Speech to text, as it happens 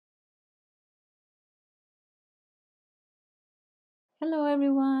Hello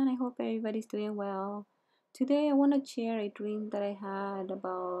everyone, I hope everybody's doing well. Today I want to share a dream that I had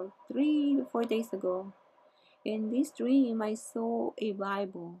about 3 to 4 days ago. In this dream, I saw a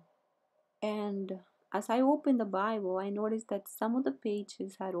Bible, and as I opened the Bible, I noticed that some of the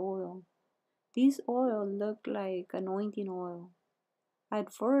pages had oil. This oil looked like anointing oil.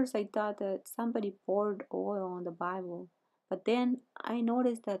 At first, I thought that somebody poured oil on the Bible, but then I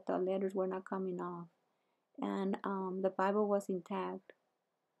noticed that the letters were not coming off, and the Bible was intact.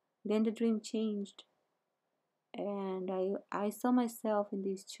 Then the dream changed and I saw myself in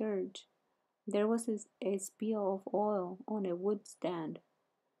this church. There was a spill of oil on a wood stand,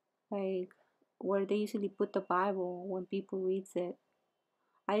 like where they usually put the Bible when people reads it.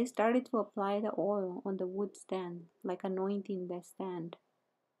 I started to apply the oil on the wood stand, like anointing the stand.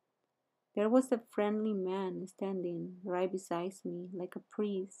 There was a friendly man standing right beside me, like a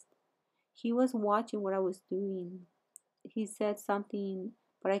priest. He was watching what I was doing. He said something,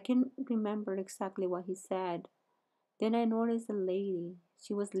 but I can't remember exactly what he said. Then I noticed a lady.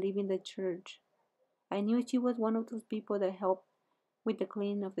 She was leaving the church. I knew she was one of those people that help with the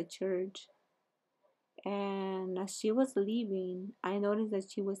cleaning of the church. And as she was leaving, I noticed that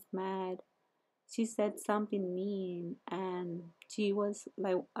she was mad. She said something mean, and she was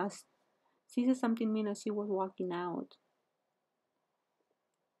like, as she said something mean as she was walking out.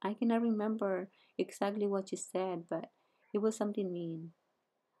 I cannot remember exactly what she said, but it was something mean.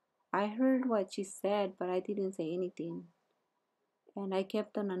 I heard what she said, but I didn't say anything, and I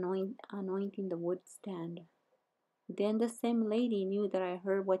kept on anointing the wood stand. Then the same lady knew that I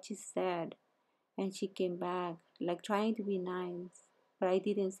heard what she said, and she came back, like trying to be nice, but I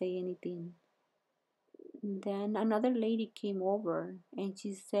didn't say anything. Then another lady came over, and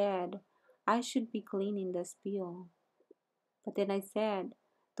she said I should be cleaning the spill. But then I said,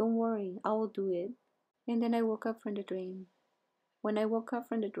 "Don't worry, I will do it." And then I woke up from the dream. When I woke up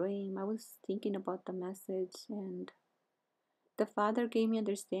from the dream, I was thinking about the message, and the Father gave me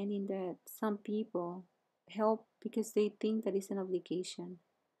understanding that some people help because they think that it's an obligation.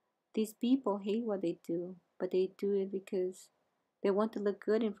 These people hate what they do, but they do it because they want to look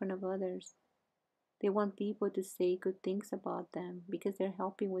good in front of others. They want people to say good things about them because they're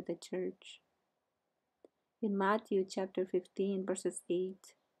helping with the church. In Matthew chapter 15, verses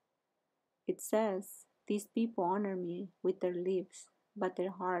 8, it says, "These people honor me with their lips, but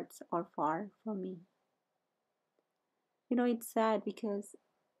their hearts are far from me." It's sad because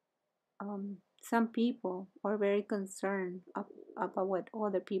some people are very concerned about what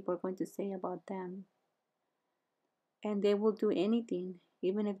other people are going to say about them, and they will do anything,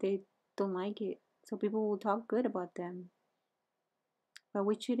 even if they don't like it. So people will talk good about them. But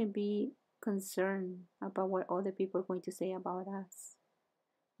we shouldn't be concerned about what other people are going to say about us.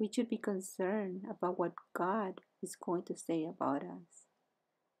 We should be concerned about what God is going to say about us.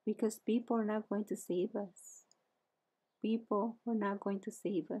 Because people are not going to save us. People are not going to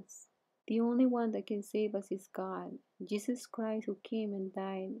save us. The only one that can save us is God, Jesus Christ, who came and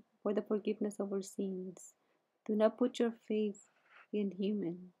died for the forgiveness of our sins. Do not put your faith in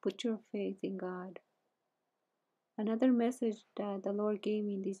human, put your faith in God. Another message that the Lord gave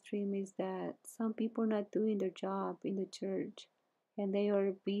me in this dream is that some people are not doing their job in the church and they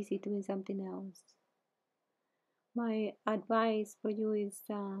are busy doing something else. My advice for you is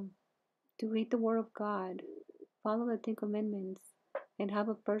to read the Word of God, follow the Ten Commandments, and have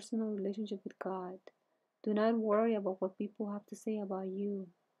a personal relationship with God. Do not worry about what people have to say about you.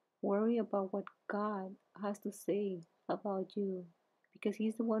 Worry about what God has to say about you because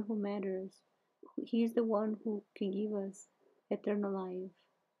He's the one who matters. He is the one who can give us eternal life.